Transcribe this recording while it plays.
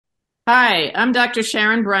Hi, I'm Dr.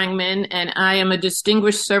 Sharon Brangman, and I am a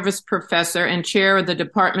distinguished service professor and chair of the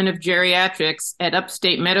Department of Geriatrics at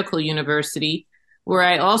Upstate Medical University, where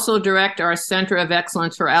I also direct our Center of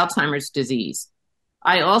Excellence for Alzheimer's Disease.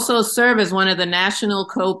 I also serve as one of the national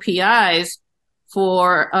co-PIs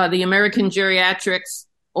for the American Geriatrics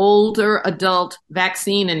Older Adult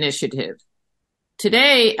Vaccine Initiative.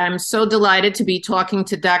 Today, I'm so delighted to be talking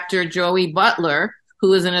to Dr. Joey Butler,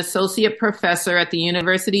 who is an associate professor at the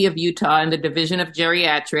University of Utah in the Division of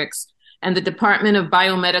Geriatrics and the Department of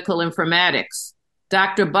Biomedical Informatics.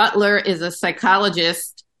 Dr. Butler is a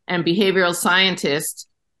psychologist and behavioral scientist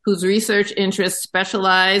whose research interests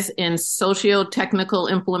specialize in socio-technical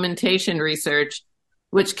implementation research,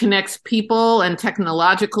 which connects people and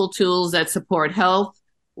technological tools that support health,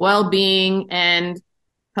 well-being, and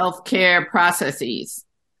healthcare processes.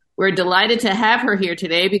 We're delighted to have her here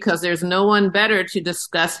today because there's no one better to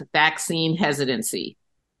discuss vaccine hesitancy.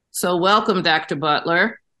 So welcome, Dr.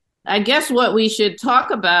 Butler. I guess what we should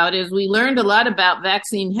talk about is we learned a lot about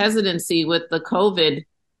vaccine hesitancy with the COVID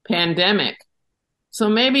pandemic. So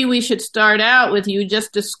maybe we should start out with you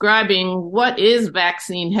just describing what is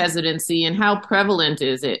vaccine hesitancy and how prevalent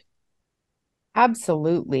is it?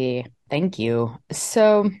 Absolutely. Thank you.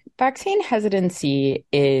 So, vaccine hesitancy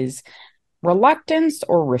is reluctance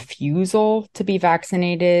or refusal to be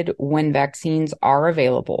vaccinated when vaccines are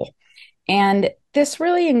available. And this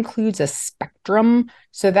really includes a spectrum.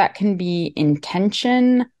 So, that can be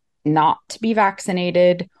intention not to be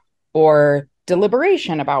vaccinated or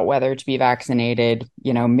deliberation about whether to be vaccinated.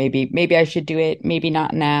 Maybe I should do it, maybe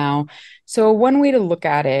not now. So, one way to look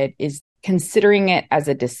at it is considering it as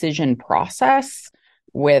a decision process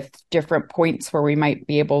with different points where we might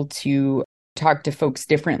be able to talk to folks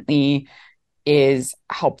differently is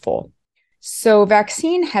helpful. So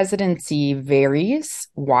vaccine hesitancy varies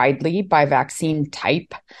widely by vaccine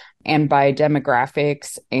type and by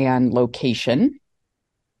demographics and location.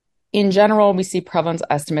 In general, we see prevalence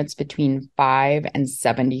estimates between 5 and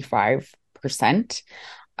 75%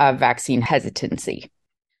 of vaccine hesitancy.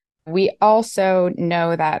 We also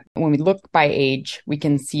know that when we look by age, we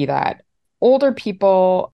can see that older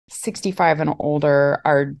people, 65 and older,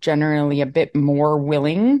 are generally a bit more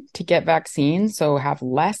willing to get vaccines, so have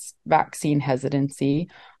less vaccine hesitancy.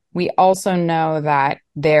 We also know that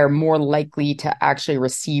they're more likely to actually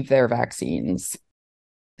receive their vaccines.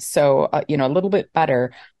 So, a little bit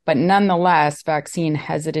better, but nonetheless, vaccine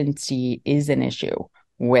hesitancy is an issue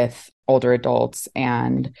with older adults.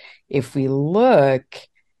 And if we look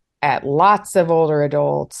at lots of older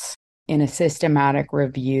adults in a systematic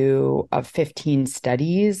review of 15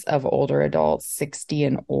 studies of older adults 60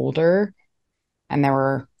 and older, and there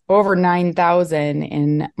were over 9,000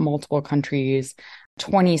 in multiple countries.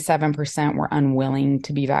 27% were unwilling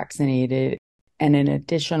to be vaccinated, and an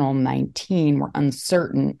additional 19 were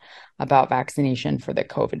uncertain about vaccination for the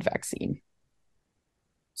COVID vaccine.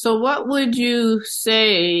 So what would you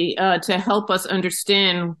say to help us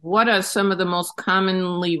understand what are some of the most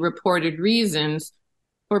commonly reported reasons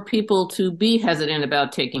for people to be hesitant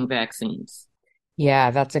about taking vaccines?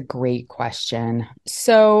 Yeah, that's a great question.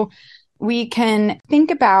 So we can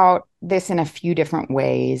think about this in a few different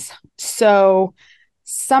ways. So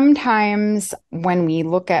sometimes when we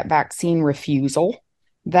look at vaccine refusal,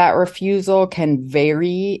 that refusal can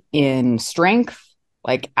vary in strength,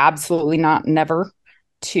 like absolutely not, never,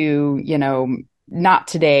 to, not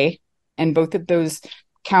today. And both of those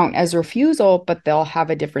count as refusal, but they'll have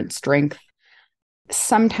a different strength.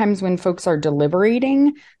 Sometimes when folks are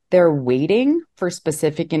deliberating, they're waiting for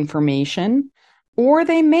specific information, or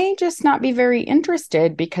they may just not be very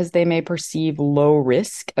interested because they may perceive low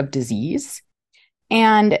risk of disease.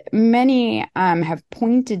 And many have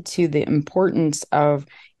pointed to the importance of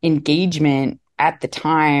engagement at the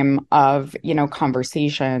time of,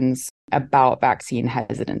 conversations about vaccine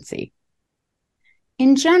hesitancy.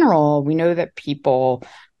 In general, we know that people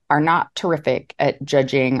are not terrific at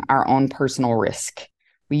judging our own personal risk.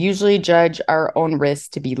 We usually judge our own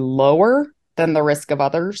risk to be lower than the risk of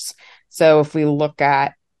others. So if we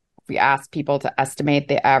ask people to estimate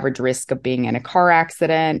the average risk of being in a car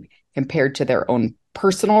accident compared to their own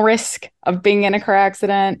personal risk of being in a car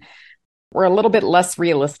accident, we're a little bit less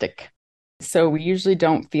realistic. So we usually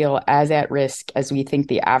don't feel as at risk as we think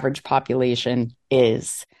the average population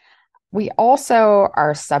is. We also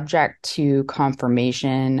are subject to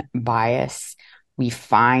confirmation bias. We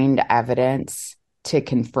find evidence to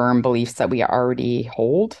confirm beliefs that we already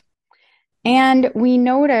hold. And we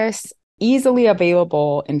notice easily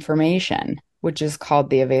available information, which is called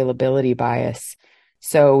the availability bias.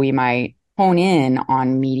 So we might hone in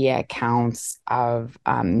on media accounts of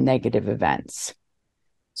negative events.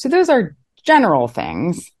 So those are general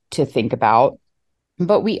things to think about.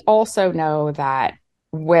 But we also know that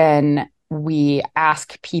when we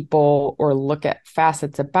ask people or look at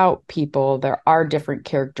facets about people, there are different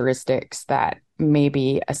characteristics that may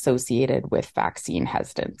be associated with vaccine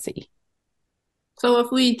hesitancy. So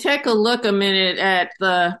if we take a look a minute at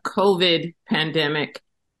the COVID pandemic,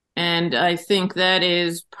 and I think that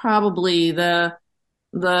is probably the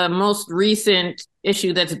most recent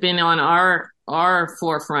issue that's been on our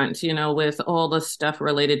forefront, with all the stuff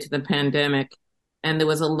related to the pandemic. And there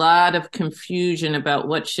was a lot of confusion about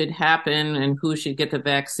what should happen and who should get the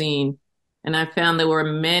vaccine. And I found there were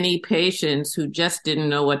many patients who just didn't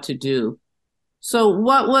know what to do. So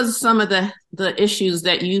what was some of the issues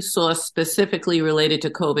that you saw specifically related to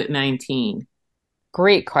COVID-19?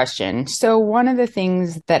 Great question. So, one of the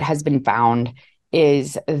things that has been found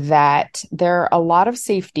is that there are a lot of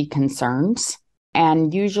safety concerns.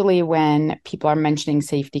 And usually, when people are mentioning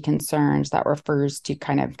safety concerns, that refers to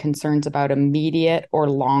kind of concerns about immediate or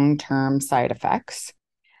long-term side effects.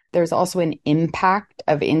 There's also an impact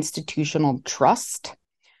of institutional trust,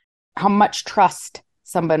 how much trust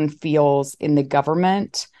someone feels in the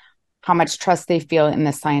government, how much trust they feel in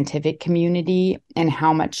the scientific community, and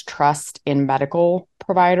how much trust in medical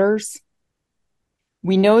providers.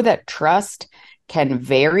 We know that trust can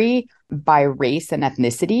vary by race and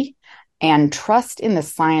ethnicity, and trust in the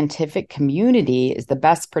scientific community is the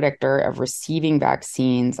best predictor of receiving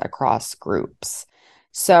vaccines across groups.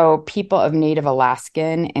 So, people of Native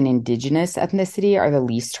Alaskan and Indigenous ethnicity are the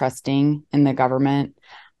least trusting in the government,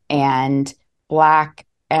 and Black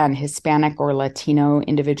and Hispanic or Latino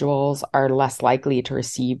individuals are less likely to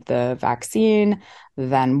receive the vaccine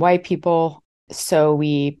than white people. So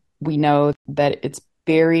we know that it's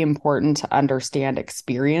very important to understand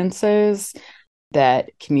experiences that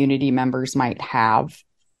community members might have.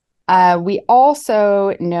 We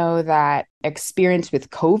also know that experience with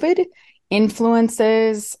COVID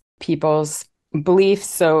influences people's beliefs.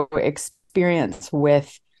 So experience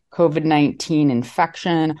with COVID-19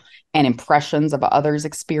 infection and impressions of others'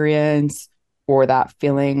 experience, or that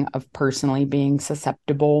feeling of personally being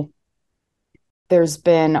susceptible. There's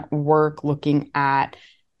been work looking at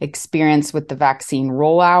experience with the vaccine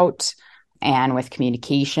rollout and with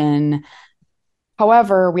communication.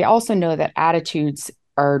 However, we also know that attitudes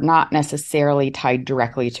are not necessarily tied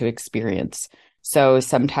directly to experience. So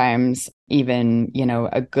sometimes even,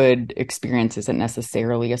 a good experience isn't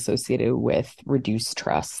necessarily associated with reduced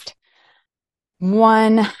trust.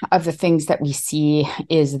 One of the things that we see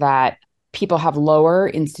is that people have lower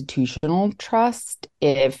institutional trust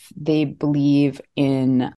if they believe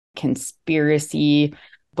in conspiracy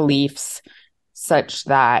beliefs such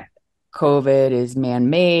that COVID is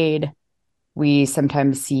man-made. We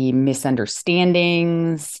sometimes see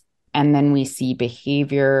misunderstandings, and then we see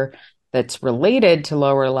behavior that's related to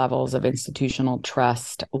lower levels of institutional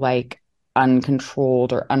trust, like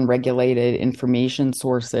uncontrolled or unregulated information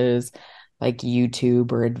sources like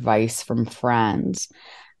YouTube or advice from friends.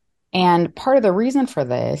 And part of the reason for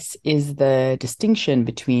this is the distinction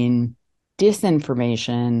between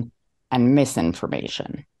disinformation and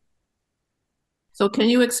misinformation. So can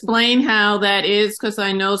you explain how that is? Because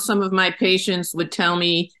I know some of my patients would tell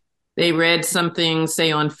me they read something,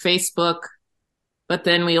 say, on Facebook, but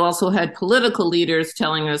then we also had political leaders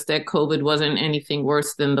telling us that COVID wasn't anything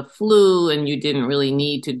worse than the flu and you didn't really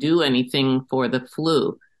need to do anything for the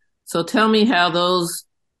flu. So tell me how those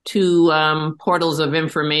two portals of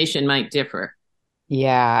information might differ.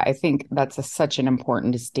 Yeah, I think that's such an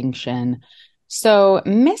important distinction. So,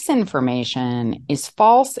 misinformation is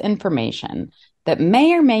false information that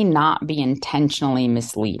may or may not be intentionally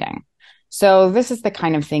misleading. So, this is the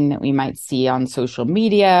kind of thing that we might see on social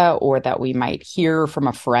media or that we might hear from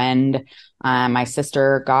a friend. My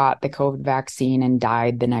sister got the COVID vaccine and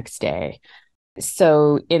died the next day.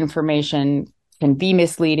 So, information can be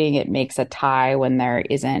misleading. It makes a tie when there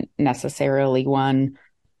isn't necessarily one.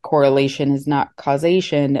 Correlation is not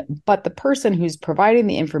causation, but the person who's providing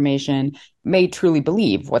the information may truly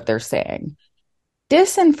believe what they're saying.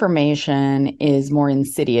 Disinformation is more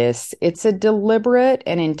insidious. It's a deliberate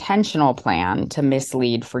and intentional plan to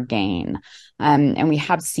mislead for gain. And we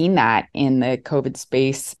have seen that in the COVID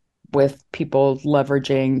space with people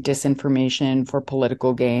leveraging disinformation for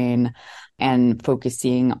political gain and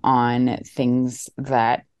focusing on things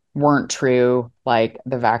that weren't true, like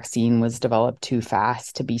the vaccine was developed too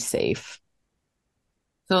fast to be safe.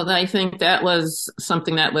 So I think that was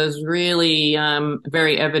something that was really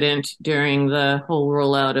very evident during the whole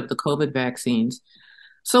rollout of the COVID vaccines.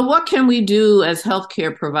 So what can we do as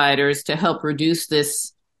healthcare providers to help reduce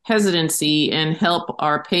this hesitancy and help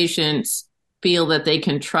our patients feel that they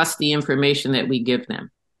can trust the information that we give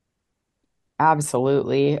them?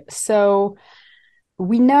 Absolutely. So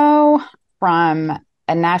we know from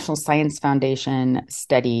a National Science Foundation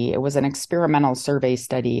study, it was an experimental survey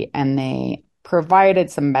study, and they provided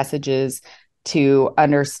some messages to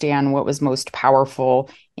understand what was most powerful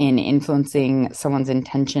in influencing someone's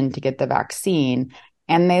intention to get the vaccine.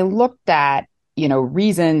 And they looked at,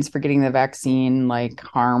 reasons for getting the vaccine, like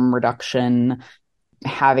harm reduction,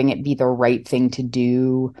 having it be the right thing to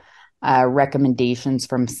do, recommendations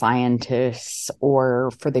from scientists,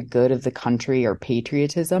 or for the good of the country or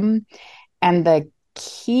patriotism. And the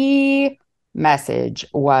key message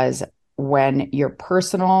was when your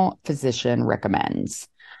personal physician recommends.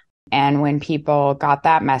 And when people got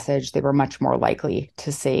that message, they were much more likely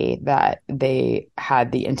to say that they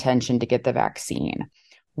had the intention to get the vaccine.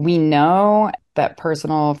 We know that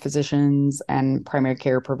personal physicians and primary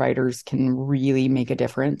care providers can really make a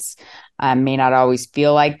difference. May not always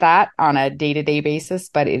feel like that on a day-to-day basis,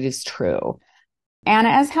 but it is true. And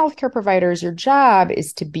as healthcare providers, your job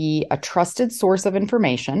is to be a trusted source of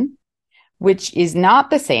information, which is not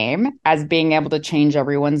the same as being able to change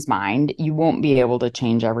everyone's mind. You won't be able to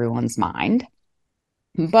change everyone's mind.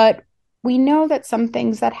 But we know that some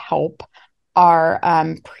things that help are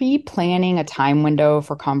pre-planning a time window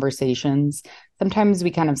for conversations. Sometimes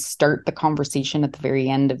we kind of start the conversation at the very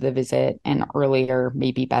end of the visit, and earlier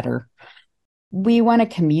may be better. We want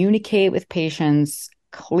to communicate with patients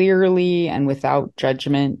clearly and without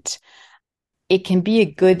judgment. It can be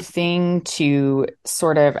a good thing to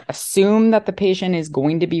sort of assume that the patient is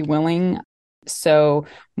going to be willing. So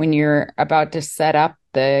when you're about to set up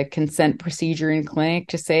the consent procedure in clinic,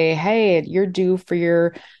 to say, hey, you're due for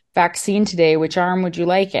your vaccine today. Which arm would you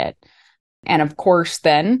like it? And of course,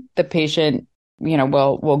 then the patient,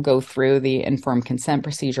 will go through the informed consent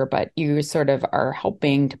procedure, but you sort of are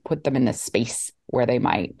helping to put them in the space where they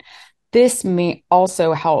might. This may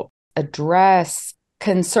also help address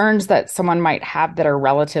concerns that someone might have that are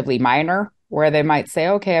relatively minor, where they might say,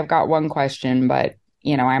 okay, I've got one question, but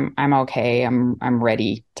I'm okay. I'm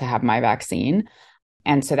ready to have my vaccine.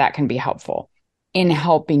 And so that can be helpful in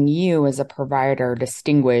helping you as a provider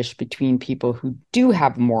distinguish between people who do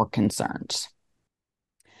have more concerns.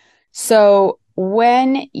 So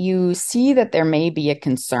when you see that there may be a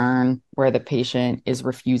concern where the patient is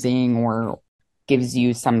refusing or gives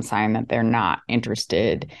you some sign that they're not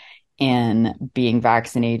interested in being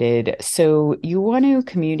vaccinated, so you want to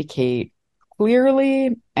communicate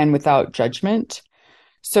clearly and without judgment.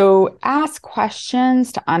 So ask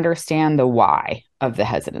questions to understand the why of the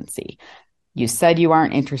hesitancy. You said you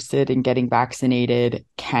aren't interested in getting vaccinated.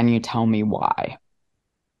 Can you tell me why?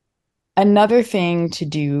 Another thing to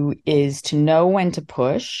do is to know when to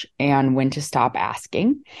push and when to stop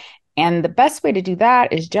asking. And the best way to do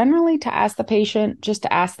that is generally to ask the patient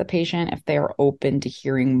if they're open to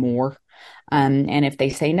hearing more. And if they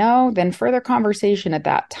say no, then further conversation at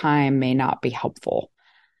that time may not be helpful.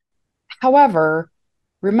 However,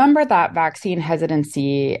 remember that vaccine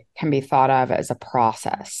hesitancy can be thought of as a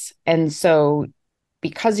process. And so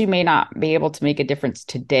because you may not be able to make a difference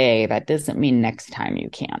today, that doesn't mean next time you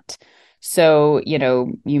can't. So,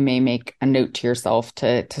 you may make a note to yourself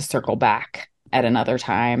to circle back at another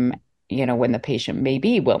time, when the patient may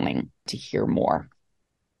be willing to hear more.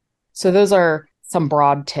 So those are some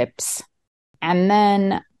broad tips. And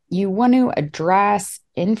then you want to address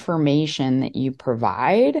information that you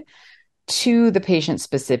provide to the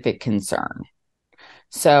patient-specific concern.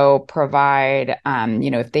 So provide,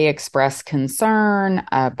 if they express concern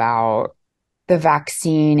about the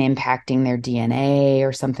vaccine impacting their DNA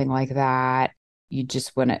or something like that, you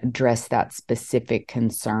just want to address that specific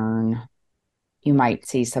concern. You might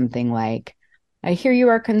say something like, I hear you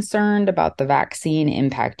are concerned about the vaccine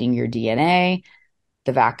impacting your DNA.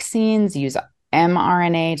 The vaccines use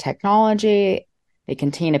mRNA technology. They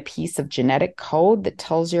contain a piece of genetic code that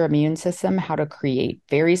tells your immune system how to create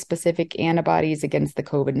very specific antibodies against the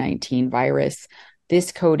COVID-19 virus.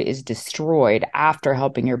 This code is destroyed after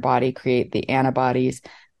helping your body create the antibodies.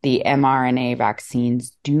 The mRNA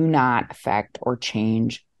vaccines do not affect or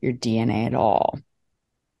change your DNA at all.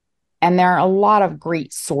 And there are a lot of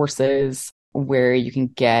great sources where you can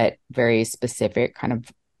get very specific kind of,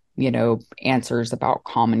 answers about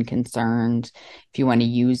common concerns if you want to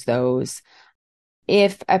use those.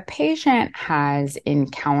 If a patient has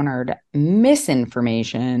encountered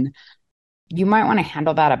misinformation, you might want to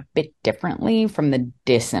handle that a bit differently from the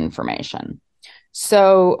disinformation.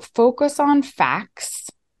 So focus on facts.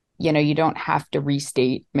 You don't have to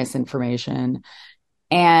restate misinformation,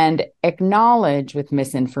 and acknowledge with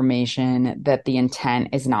misinformation that the intent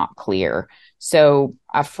is not clear. So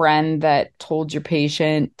a friend that told your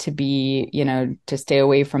patient to to stay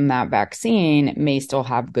away from that vaccine may still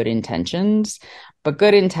have good intentions, but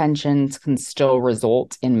good intentions can still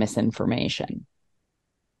result in misinformation.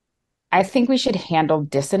 I think we should handle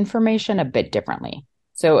disinformation a bit differently.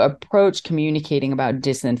 So approach communicating about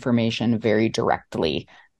disinformation very directly.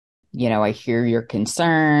 I hear your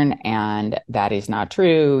concern and that is not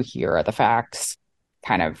true. Here are the facts,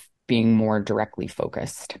 kind of being more directly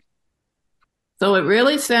focused. So it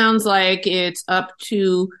really sounds like it's up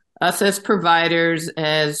to us as providers,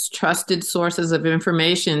 as trusted sources of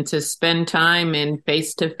information, to spend time in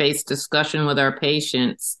face-to-face discussion with our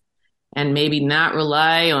patients and maybe not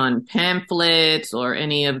rely on pamphlets or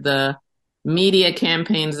any of the media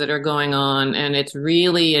campaigns that are going on. And it's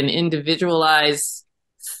really an individualized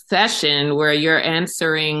session where you're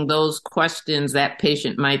answering those questions that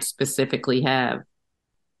patient might specifically have.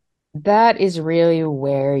 That is really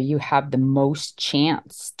where you have the most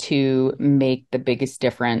chance to make the biggest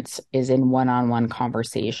difference is in one-on-one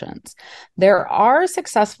conversations. There are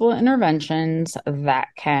successful interventions that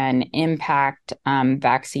can impact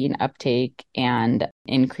vaccine uptake and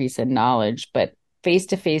increase in knowledge, but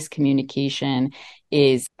face-to-face communication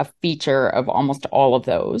is a feature of almost all of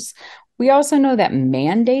those. We also know that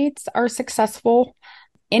mandates are successful.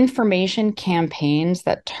 Information campaigns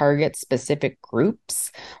that target specific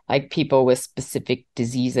groups, like people with specific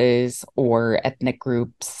diseases or ethnic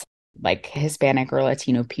groups, like Hispanic or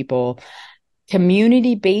Latino people,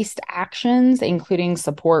 community-based actions, including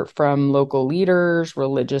support from local leaders,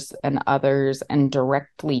 religious and others, and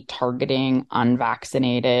directly targeting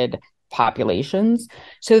unvaccinated populations.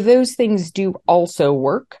 So those things do also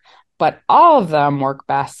work, but all of them work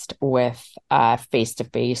best with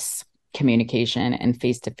face-to-face communication, and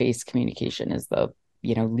face-to-face communication is the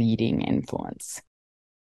leading influence.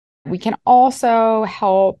 We can also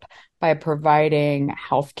help by providing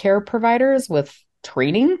healthcare providers with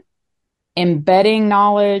training, embedding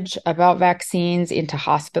knowledge about vaccines into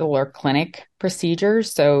hospital or clinic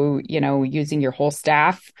procedures. So, using your whole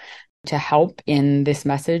staff to help in this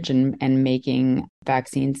message and making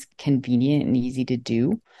vaccines convenient and easy to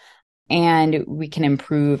do. And we can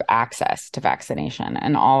improve access to vaccination.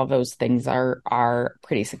 And all of those things are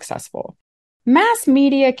pretty successful. Mass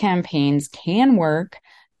media campaigns can work.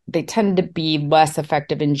 They tend to be less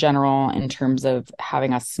effective in general in terms of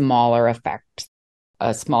having a smaller effect,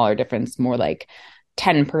 a smaller difference, more like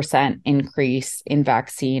 10% increase in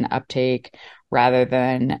vaccine uptake rather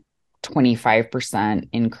than 25%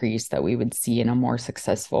 increase that we would see in a more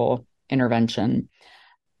successful intervention.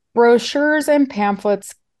 Brochures and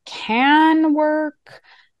pamphlets can work.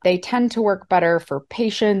 They tend to work better for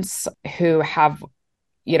patients who have,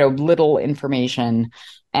 little information,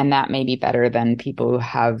 and that may be better than people who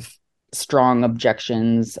have strong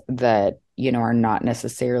objections that, are not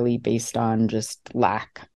necessarily based on just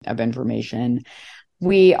lack of information.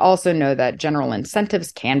 We also know that general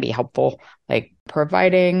incentives can be helpful, like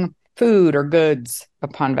providing food or goods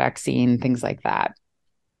upon vaccine, things like that.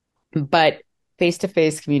 But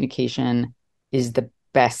face-to-face communication is the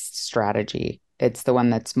best strategy. It's the one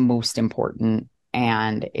that's most important,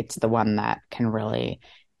 and it's the one that can really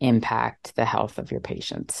impact the health of your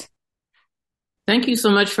patients. Thank you so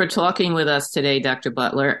much for talking with us today, Dr.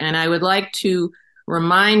 Butler. And I would like to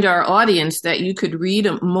remind our audience that you could read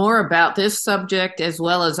more about this subject as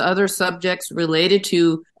well as other subjects related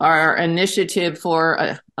to our initiative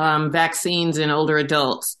for vaccines in older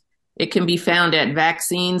adults. It can be found at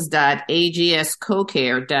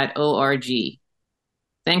vaccines.agscocare.org.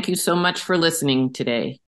 Thank you so much for listening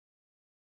today.